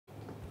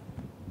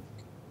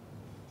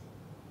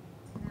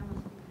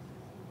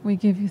We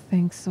give you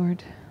thanks,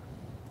 Lord,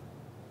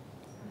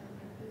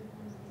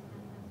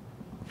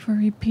 for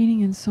repeating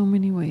in so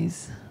many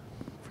ways,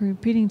 for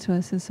repeating to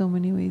us in so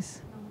many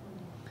ways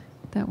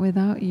that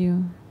without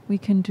you, we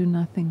can do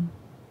nothing.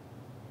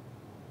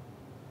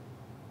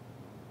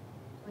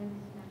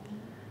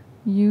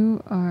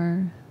 You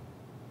are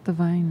the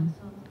vine,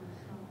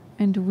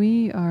 and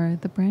we are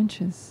the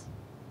branches.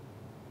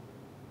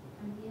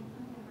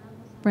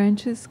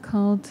 Branches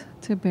called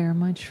to bear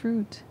much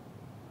fruit,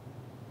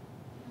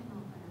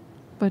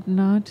 but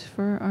not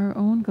for our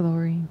own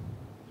glory,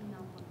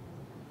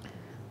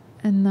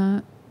 and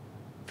not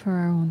for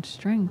our own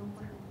strength,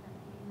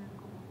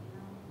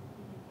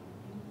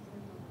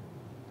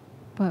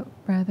 but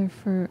rather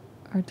for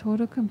our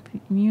total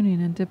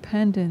communion and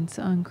dependence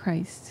on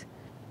Christ,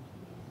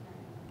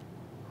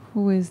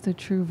 who is the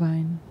true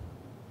vine.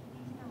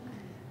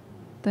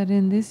 That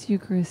in this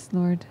Eucharist,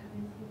 Lord,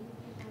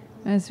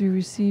 as we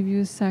receive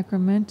you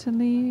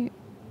sacramentally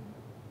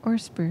or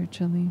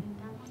spiritually,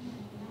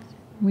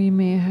 we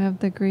may have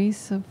the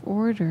grace of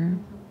order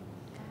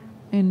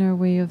in our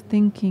way of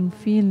thinking,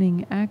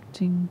 feeling,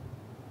 acting,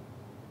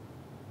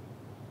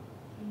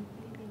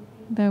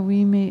 that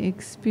we may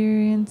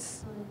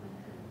experience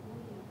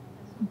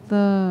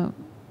the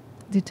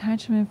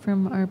detachment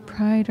from our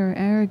pride, our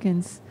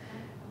arrogance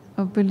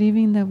of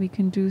believing that we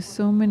can do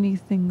so many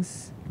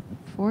things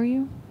for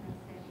you,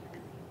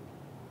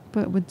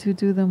 but to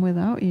do them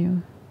without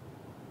you.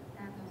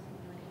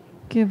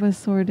 Give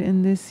us, Lord,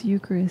 in this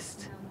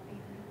Eucharist,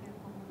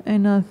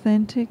 an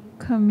authentic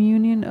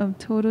communion of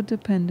total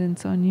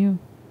dependence on you.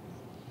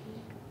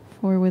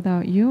 For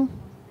without you,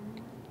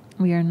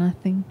 we are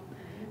nothing,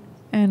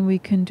 and we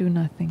can do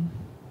nothing.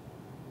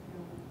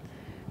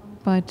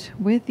 But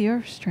with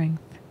your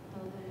strength,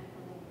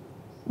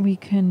 we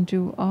can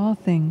do all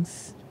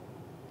things,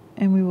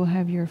 and we will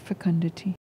have your fecundity.